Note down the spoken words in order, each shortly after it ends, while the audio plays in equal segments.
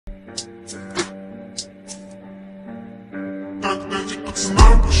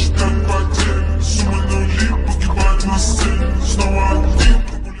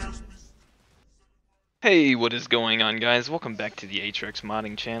Hey, what is going on, guys? Welcome back to the Aeolak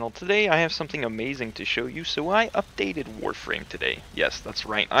modding channel. Today I have something amazing to show you, so I updated Warframe today. Yes, that's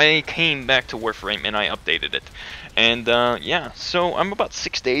right. I came back to Warframe and I updated it. And yeah, so I'm about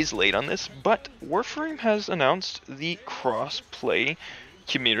 6 days late on this, but Warframe has announced the cross-play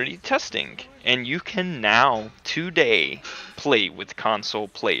community testing, and you can now, today, play with console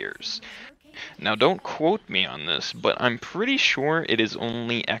players. Now, don't quote me on this, but I'm pretty sure it is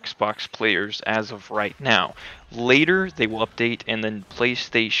only Xbox players as of right now. Later, they will update, and then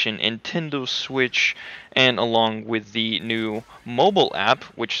PlayStation, Nintendo Switch, and along with the new mobile app,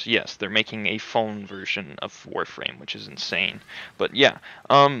 which, yes, they're making a phone version of Warframe, which is insane. But yeah,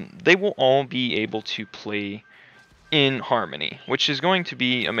 they will all be able to play in harmony, which is going to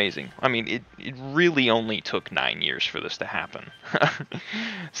be amazing. I mean, it really only took 9 years for this to happen.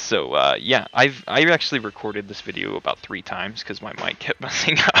 So yeah, I've actually recorded this video about 3 times because my mic kept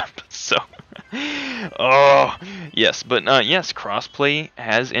messing up. So oh yes, but yes, crossplay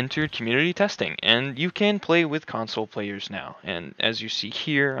has entered community testing, and you can play with console players now. And as you see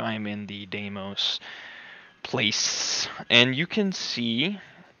here, I'm in the deimos place, and you can see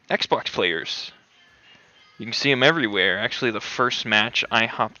Xbox players. You can see them everywhere. Actually, the first match I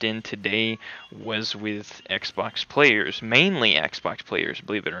hopped in today was with Xbox players, mainly Xbox players,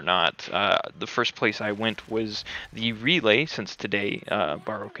 believe it or not. The first place I went was the relay, since today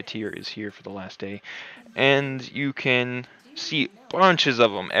baruuk is here for the last day. And you can see bunches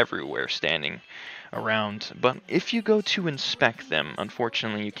of them everywhere standing around, but if you go to inspect them,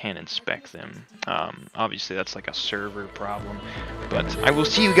 unfortunately you can't inspect them. Obviously that's like a server problem, but I will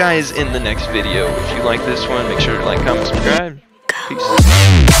see you guys in the next video. If you like this one, make sure to like, comment, subscribe.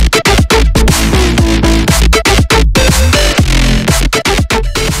 Peace.